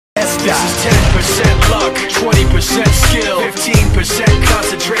This is 10% luck, 20% skill, 15%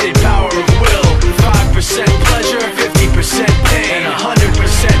 concentrated power of will, 5% pleasure, 50% pain, and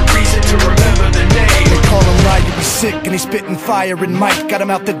 100% reason to remember the name. They call him Ryan, he's sick and he's spitting fire. And Mike got him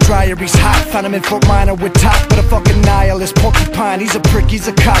out the dryer, he's hot. Found him in Fort Minor with top, but a fucking nihilist porcupine. He's a prick, he's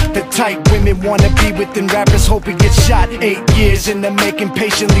a cock. The type women wanna be within, rappers hope he gets shot. 8 years in the making,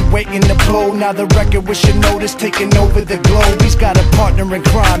 patiently waiting to blow. Now the record with your notice taking over the globe. He's got a partner in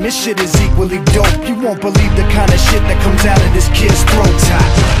crime, this shit is equally dope. You won't believe the kind of shit that comes out of this kid's throat.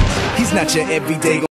 He's not your everyday